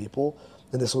conservative people.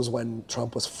 And this was when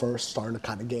Trump was first starting to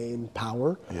kind of gain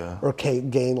power, Yeah. or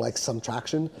gain like some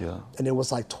traction. Yeah. And it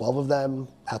was like 12 of them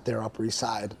at their Upper East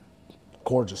Side,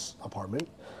 gorgeous apartment.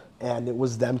 And it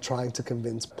was them trying to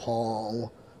convince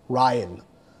Paul Ryan,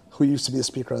 who used to be the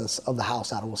Speaker of the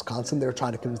House out of Wisconsin. They were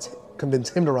trying to convince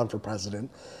him to run for president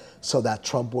so that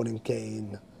Trump wouldn't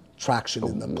gain traction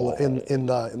in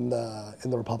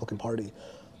the Republican Party.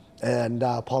 And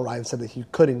Paul Ryan said that he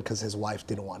couldn't because his wife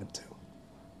didn't want him to.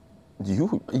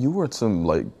 You were at some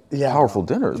like powerful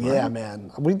dinners, right? Yeah,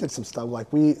 man. We did some stuff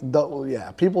like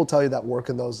people tell you that work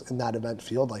in that event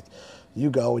field, like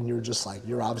you go and you're just like,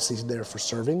 you're obviously there for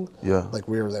serving. Yeah. Like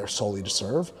we were there solely to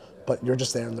serve, but you're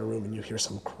just there in the room and you hear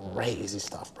some crazy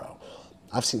stuff, bro.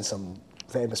 I've seen some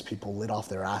famous people lit off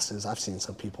their asses. I've seen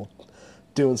some people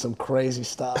doing some crazy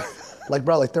stuff. Like,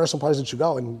 bro, like there are some places that you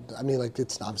go and I mean, like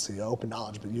it's obviously open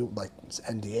knowledge, but you like it's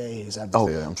NDAs, everything. Oh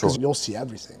yeah, I'm sure. 'Cause you'll see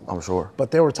everything. I'm sure.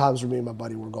 But there were times where me and my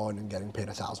buddy were going and getting paid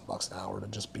 $1,000 an hour to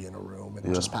just be in a room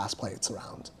and just pass plates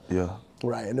around. Yeah.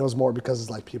 Right, and it was more because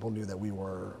like people knew that we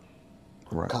were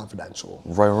confidential.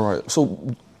 Right.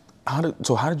 So how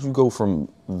did you go from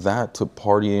that to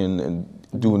partying and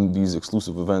doing these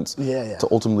exclusive events to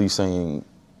ultimately saying,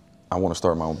 I want to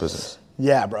start my own business?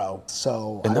 Yeah, bro.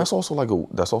 So and that's also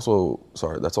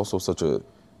such a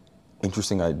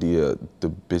interesting idea, the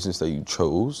business that you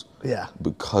chose. Yeah.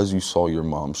 Because you saw your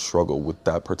mom struggle with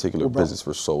that particular business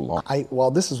for so long.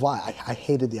 This is why I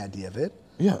hated the idea of it.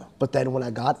 Yeah. But then when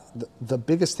I got the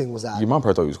biggest thing was that your mom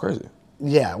probably thought you was crazy.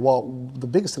 Yeah, well, the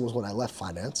biggest thing was when I left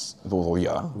finance. Well,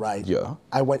 yeah. Right. Yeah.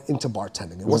 I went into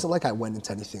bartending. It wasn't like I went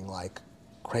into anything like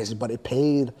crazy, but it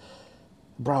paid.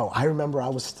 Bro, I remember I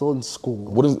was still in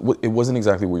school. It wasn't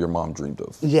exactly what your mom dreamed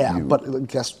of. Yeah, but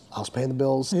guess I was paying the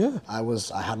bills. Yeah.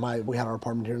 We had our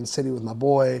apartment here in the city with my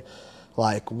boy.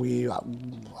 Like I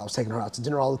was taking her out to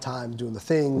dinner all the time, doing the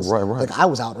things. Right. Like I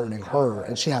was out earning her,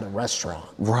 and she had a restaurant.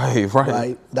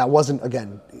 Right. That wasn't,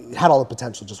 again, it had all the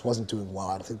potential, just wasn't doing well,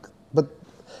 I think. But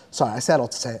sorry, I said all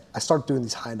to say I started doing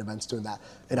these high-end events, doing that,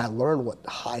 and I learned what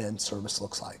high-end service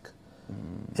looks like.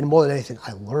 And more than anything,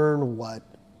 I learned what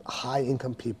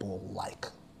high-income people like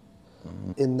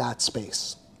in that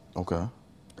space. Okay.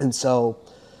 And so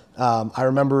I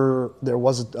remember there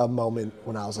was a moment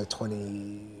when I was like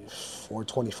 24,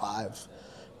 25,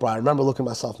 but I remember looking at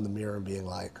myself in the mirror and being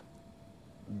like,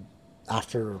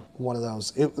 after one of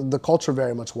those, the culture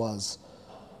very much was,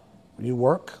 you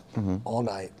work all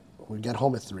night, we get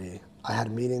home at 3. I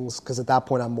had meetings, because at that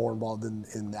point I'm more involved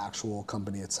in the actual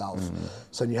company itself.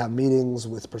 So you have meetings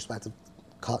with prospective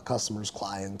customers,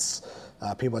 clients,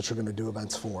 people that you're going to do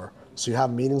events for. So you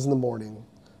have meetings in the morning,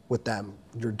 with them.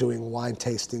 You're doing wine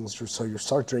tastings, so you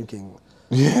start drinking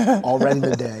already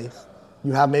the day.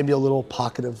 You have maybe a little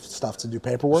pocket of stuff to do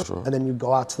paperwork, and then you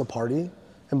go out to the party.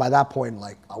 And by that point,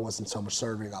 like, I wasn't so much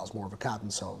serving, I was more of a captain.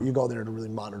 So you go there to really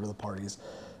monitor the parties,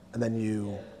 and then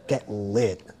you get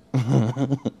lit.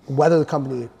 Whether the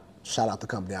company, shout out the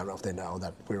company, I don't know if they know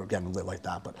that we were getting lit like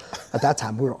that, but at that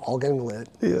time we were all getting lit.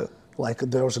 Yeah. Like,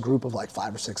 there was a group of like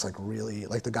 5 or 6, like, really,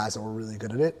 like, the guys that were really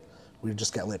good at it. We would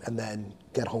just get lit and then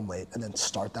get home late and then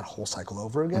start that whole cycle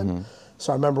over again.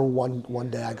 So I remember one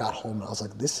day I got home and I was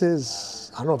like,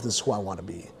 I don't know if this is who I want to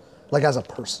be, like, as a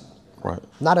person. Right.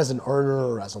 Not as an earner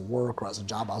or as a work or as a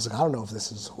job. I was like, I don't know if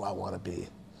this is who I want to be.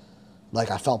 Like,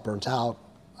 I felt burnt out.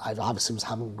 I obviously was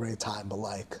having a great time, but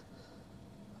like,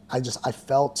 I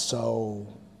felt so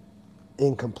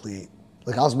incomplete.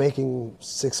 Like, I was making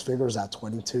 6 figures at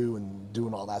 22 and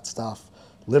doing all that stuff,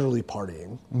 literally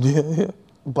partying. Yeah.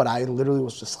 But I literally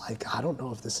was just like, I don't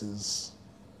know if this is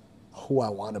who I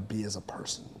want to be as a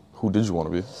person. Who did you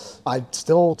want to be? I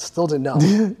still didn't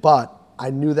know, but I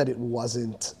knew that it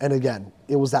wasn't. And again,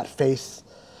 it was that faith.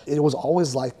 It was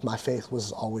always like my faith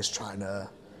was always trying to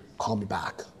call me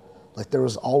back. Like, God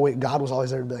was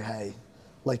always there to be like, hey,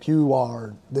 like,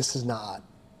 this is not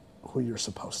who you're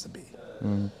supposed to be.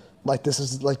 Like, this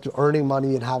is like, earning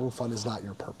money and having fun is not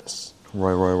your purpose.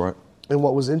 Right. And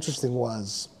what was interesting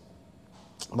was,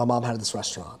 my mom had this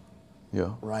restaurant,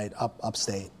 right,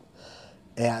 upstate.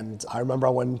 And I remember I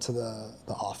went into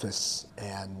the office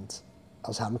and I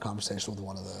was having a conversation with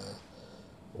one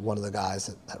of the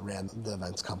guys that ran the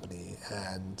events company,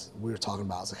 and we were talking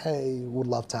about, I was like, hey, would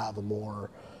love to have a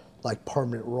more like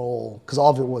permanent role, because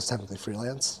all of it was technically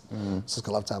freelance. So I'd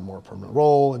love to have a more permanent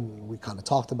role, and we kind of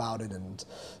talked about it, and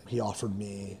he offered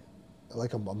me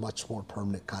like a much more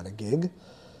permanent kind of gig.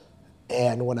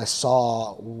 And when I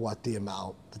saw what the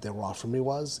amount that they were offering me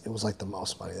was, it was like the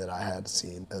most money that I had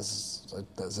seen as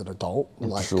an adult,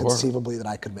 like, conceivably, that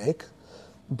I could make.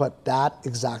 But that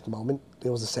exact moment, it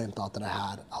was the same thought that I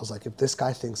had. I was like, if this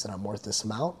guy thinks that I'm worth this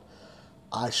amount,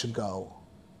 I should go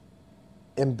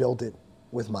and build it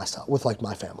with myself, with like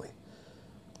my family.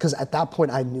 Because at that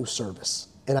point I knew service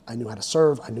and I knew how to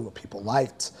serve. I knew what people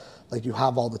liked. Like, you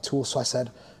have all the tools. So I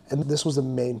said, and this was the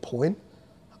main point,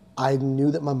 I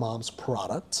knew that my mom's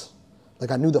product, like,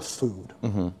 I knew the food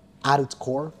at its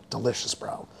core, delicious,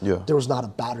 bro. Yeah. There was not a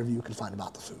bad review you could find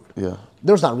about the food. Yeah.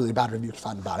 There was not really a bad review you could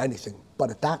find about anything. But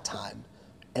at that time,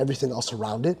 everything else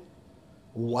around it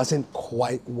wasn't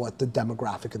quite what the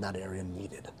demographic in that area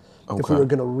needed.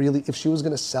 Okay. If she was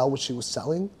gonna sell what she was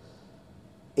selling,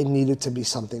 it needed to be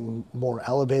something more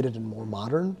elevated and more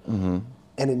modern.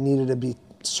 And it needed to be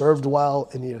served well,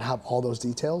 it needed to have all those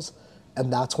details.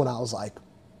 And that's when I was like,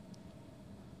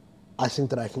 I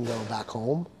think that I can go back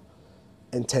home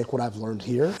and take what I've learned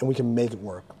here and we can make it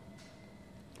work.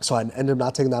 So I ended up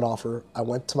not taking that offer. I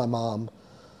went to my mom.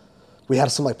 We had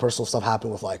some like personal stuff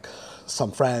happen with like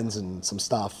some friends and some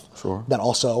stuff. Sure. That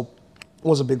also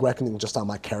was a big reckoning just on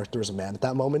my character as a man at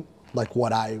that moment. Like,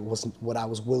 what I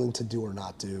was willing to do or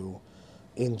not do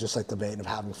in just like the vein of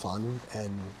having fun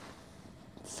and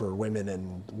for women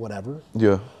and whatever.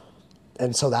 Yeah.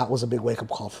 And so that was a big wake-up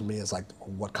call for me, is like,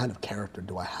 what kind of character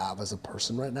do I have as a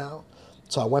person right now?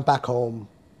 So I went back home,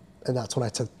 and that's when I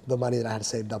took the money that I had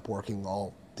saved up working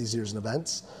all these years in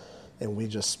events, and we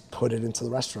just put it into the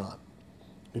restaurant.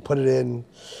 We put it in.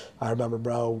 I remember,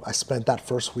 bro, I spent that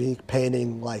first week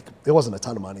painting, like, it wasn't a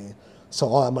ton of money. So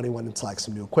all that money went into like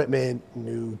some new equipment,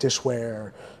 new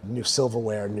dishware, new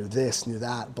silverware, new this, new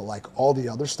that. But like all the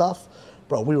other stuff,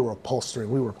 bro, we were upholstering,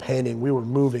 we were painting, we were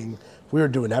moving, we were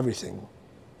doing everything.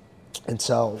 And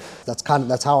so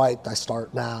that's how I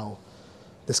start now,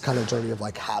 this kind of journey of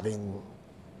like having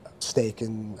stake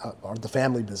in the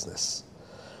family business.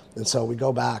 And so I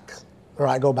go back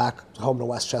home to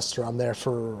Westchester. I'm there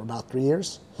for about 3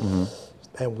 years.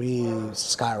 And we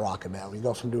skyrocket, man. We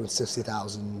go from doing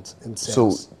 60,000 in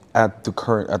sales. So at the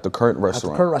current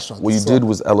restaurant, what you did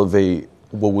was elevate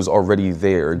what was already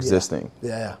there existing.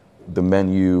 Yeah. The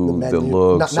menu, the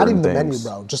look, not even the things.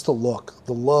 menu, bro. Just the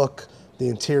look, the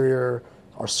interior,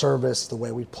 our service, the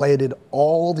way we plated,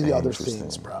 all the other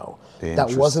things, bro.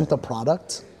 That wasn't the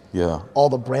product. Yeah. All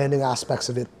the branding aspects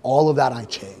of it, all of that I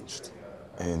changed.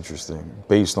 Interesting.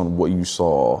 Based on what you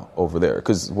saw over there,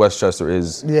 because Westchester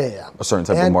is a certain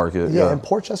type of market. Yeah, and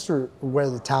Portchester, where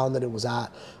the town that it was at,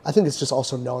 I think it's just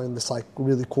also knowing this like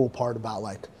really cool part about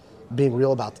like being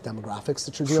real about the demographics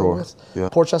that you're dealing with. Yeah.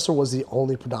 Portchester was the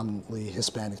only predominantly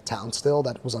Hispanic town still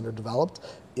that was underdeveloped.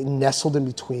 It nestled in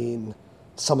between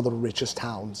some of the richest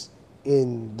towns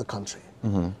in the country.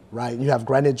 right? You have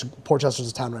Greenwich, Port Chester's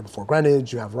a town right before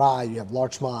Greenwich, you have Rye, you have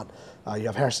Larchmont, you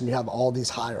have Harrison, you have all these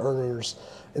high earners.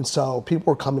 And so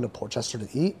people were coming to Port Chester to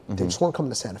eat, they just weren't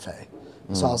coming to Santa Fe.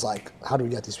 So I was like, how do we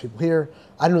get these people here?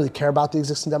 I didn't really care about the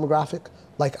existing demographic.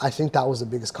 Like, I think that was the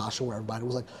biggest caution where everybody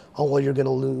was like, oh, well, you're gonna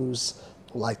lose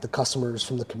like the customers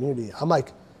from the community. I'm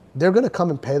like, they're gonna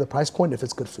come and pay the price point if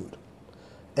it's good food.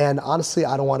 And honestly,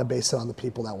 I don't wanna base it on the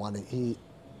people that wanna eat,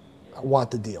 want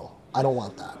the deal. I don't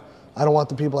want that. I don't want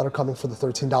the people that are coming for the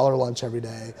 $13 lunch every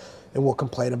day and will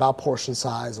complain about portion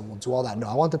size and will do all that. No,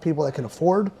 I want the people that can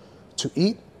afford to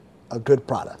eat a good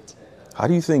product. How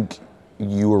do you think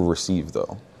you were received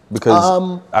though?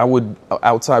 Because I would,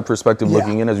 outside perspective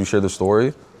looking in as you share the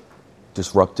story,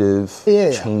 disruptive,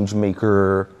 change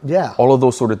maker, all of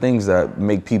those sort of things that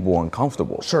make people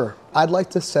uncomfortable. Sure. I'd like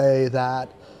to say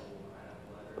that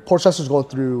Port Chester's going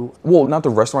through... Well, not the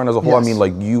restaurant as a whole, I mean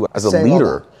like you as a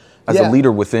leader. As a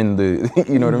leader within the,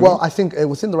 you know what I mean? Well, I think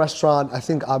within the restaurant, I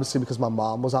think obviously because my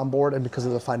mom was on board and because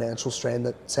of the financial strain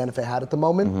that Santa Fe had at the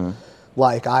moment,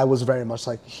 like I was very much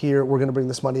like, here, we're gonna bring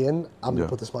this money in, I'm gonna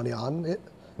put this money on it.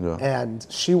 And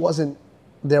she wasn't,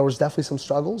 there was definitely some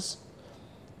struggles,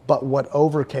 but what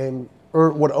overcame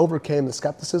the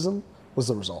skepticism was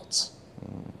the results.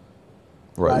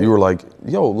 Right. You were like,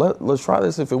 yo, let's try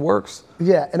this if it works.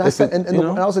 Yeah, and I said, and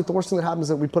I was like, the worst thing that happens is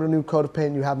that we put a new coat of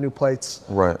paint, you have new plates,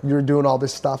 you're doing all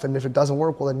this stuff, and if it doesn't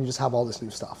work, well, then you just have all this new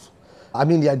stuff. I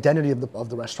mean, the identity of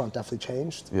the restaurant definitely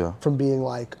changed. From being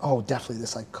like, oh, definitely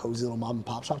this like cozy little mom and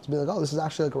pop shop to be like, oh, this is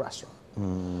actually like a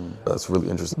restaurant. That's really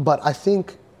interesting. But I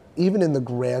think even in the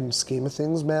grand scheme of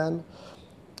things, man,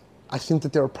 I think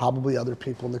that there were probably other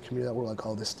people in the community that were like,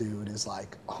 oh, this dude is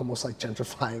like almost like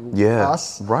gentrifying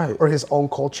us or his own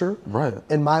culture.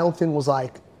 And my own thing was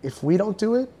like, if we don't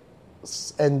do it,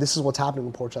 and this is what's happening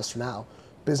in Port Chester now,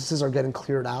 businesses are getting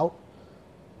cleared out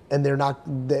and they're not,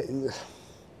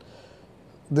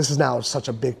 this is now such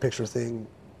a big picture thing,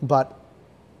 but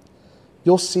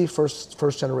you'll see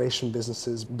first generation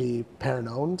businesses be parent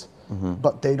owned,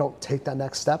 but they don't take that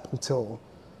next step until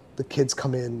the kids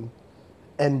come in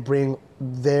and bring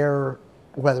their,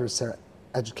 whether it's their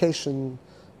education,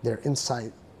 their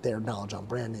insight, their knowledge on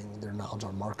branding, their knowledge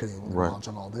on marketing, their knowledge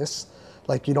on all this.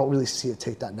 Like you don't really see it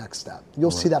take that next step. You'll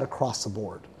see that across the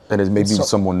board. And it may be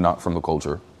someone not from the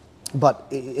culture. But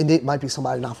it might be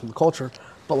somebody not from the culture.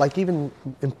 But like even,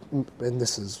 and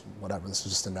this is whatever, this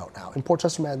is just a note now. In Port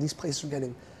Chester, man, these places are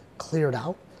getting cleared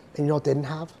out. And you know what they didn't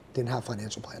have? They didn't have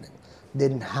financial planning. They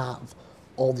didn't have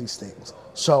all these things.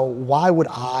 So why would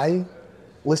I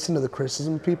listen to the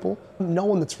criticism of people? No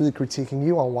one that's really critiquing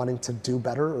you on wanting to do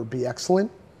better or be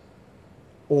excellent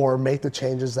or make the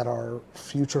changes that are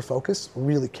future focused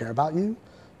really care about you.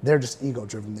 They're just ego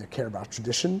driven. They care about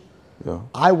tradition.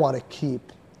 I want to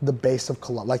keep the base of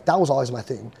Colombia. Like that was always my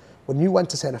thing. When you went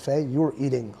to Santa Fe, you were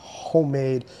eating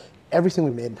homemade, everything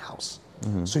we made in house.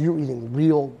 So you were eating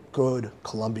real good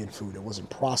Colombian food. It wasn't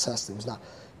processed. It was not.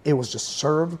 It was just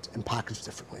served and packaged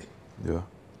differently.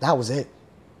 That was it.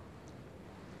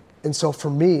 And so for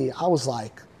me, I was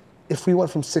like, if we went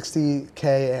from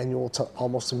 60K annual to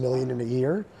almost $1 million in a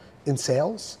year in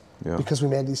sales, because we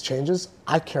made these changes,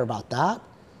 I care about that.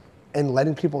 And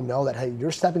letting people know that, hey,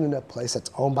 you're stepping into a place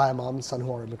that's owned by a mom and son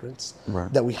who are immigrants,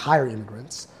 that we hire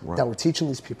immigrants, that we're teaching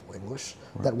these people English,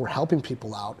 that we're helping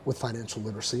people out with financial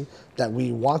literacy, that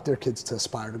we want their kids to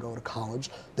aspire to go to college,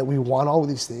 that we want all of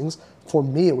these things. For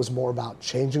me, it was more about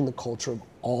changing the culture of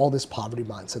all this poverty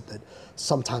mindset that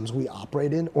sometimes we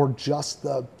operate in, or just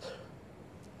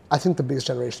I think the biggest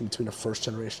generation between a first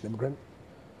generation immigrant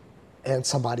and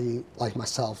somebody like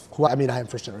myself, who, I mean, I am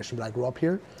first generation, but I grew up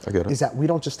here, is that we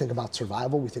don't just think about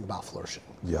survival, we think about flourishing.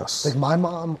 Like my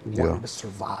mom wanted to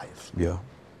survive.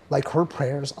 Like her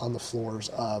prayers on the floors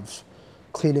of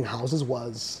cleaning houses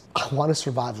was, I want to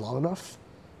survive long enough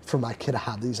for my kid to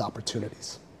have these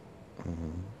opportunities.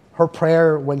 Her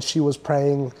prayer when she was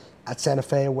praying at Santa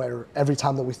Fe, where every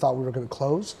time that we thought we were going to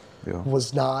close,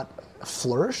 was not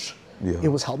flourish. It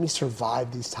was help me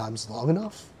survive these times long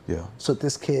enough so that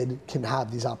this kid can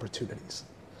have these opportunities.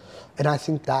 And I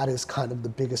think that is kind of the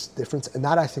biggest difference. And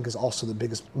that I think is also the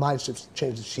biggest mindset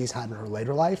change that she's had in her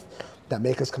later life that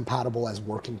make us compatible as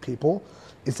working people,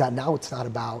 is that now it's not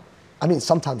about, I mean,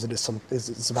 sometimes it is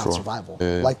it's about survival.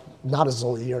 Like Nada's is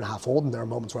only a year and a half old, and there are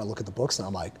moments where I look at the books and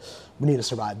I'm like, we need to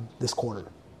survive this quarter,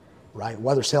 right?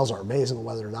 Whether sales are amazing or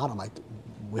whether or not, I'm like,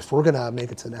 if we're gonna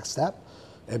make it to the next step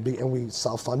and we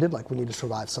self-funded, like we need to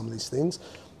survive some of these things.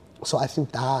 So I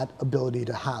think that ability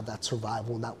to have that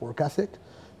survival and that work ethic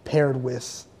paired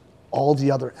with all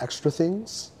the other extra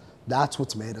things, that's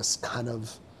what's made us kind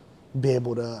of be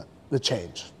able to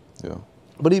change.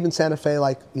 But even Santa Fe,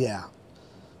 like, yeah.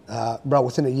 Bro,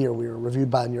 within a year, we were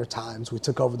reviewed by the New York Times. We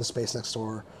took over the space next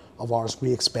door of ours.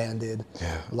 We expanded.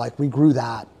 Yeah. Like, we grew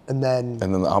that. And then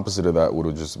the opposite of that would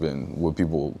have just been what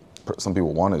some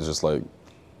people want is just like,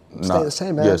 stay the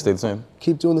same, man. Yeah, stay the same.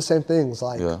 Keep doing the same things.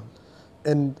 Like, yeah.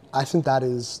 And I think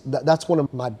that's one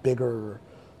of my bigger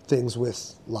things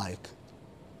with, like,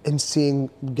 and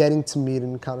getting to meet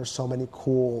and encounter so many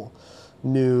cool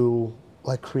new,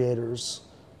 like, creators,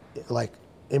 like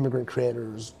immigrant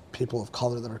creators, people of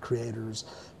color that are creators,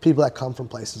 people that come from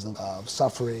places of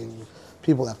suffering,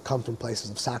 people that come from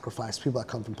places of sacrifice, people that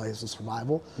come from places of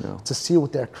survival, to see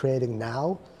what they're creating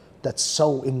now that's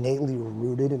so innately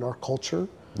rooted in our culture,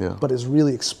 but is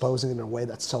really exposing in a way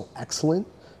that's so excellent,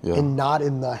 and not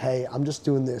in the, hey, I'm just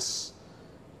doing this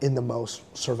in the most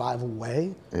survival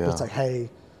way. But it's like, hey,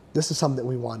 this is something that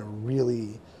we want to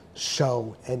really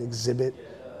show and exhibit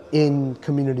in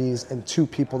communities and to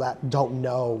people that don't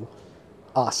know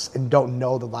us and don't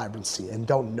know the vibrancy and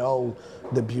don't know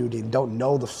the beauty and don't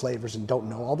know the flavors and don't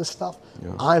know all this stuff.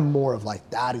 I'm more of like,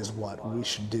 that is what we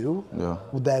should do,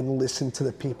 than listen to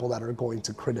the people that are going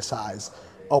to criticize,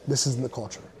 oh, this isn't the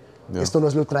culture. Esto no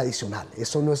es lo tradicional.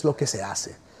 Eso no es lo que se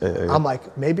hace. I'm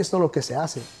like, maybe it's not lo que se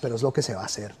hace, pero es lo que se va a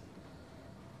hacer.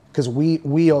 Because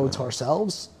we owe it to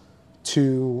ourselves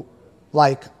to,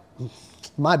 like,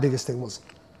 my biggest thing was,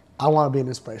 I want to be an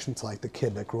inspiration to, like, the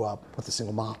kid that grew up with a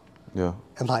single mom.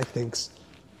 And, like, thinks,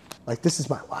 like, this is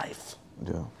my life.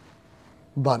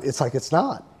 But it's like, it's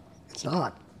not. It's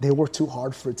not. They work too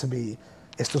hard for it to be,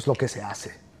 esto es lo que se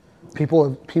hace.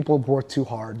 People have worked too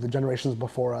hard. The generations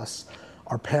before us,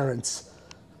 our parents,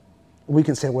 we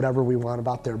can say whatever we want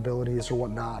about their abilities or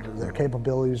whatnot, or their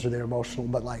capabilities or their emotional,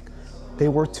 but, like, they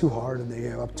worked too hard and they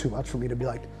gave up too much for me to be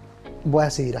like, voy a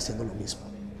seguir haciendo lo mismo.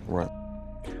 Right.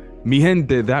 Mi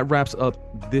gente, that wraps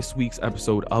up this week's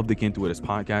episode of the Get Into It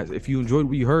podcast. If you enjoyed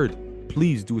what you heard,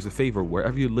 please do us a favor,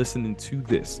 wherever you're listening to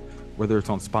this, whether it's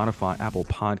on Spotify, Apple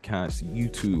Podcasts,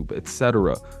 YouTube,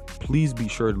 etc., please be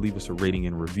sure to leave us a rating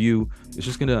and review. It's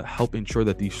just going to help ensure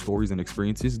that these stories and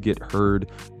experiences get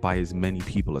heard by as many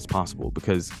people as possible,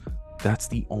 because that's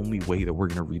the only way that we're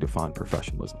going to redefine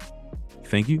professionalism.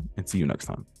 Thank you, and see you next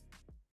time.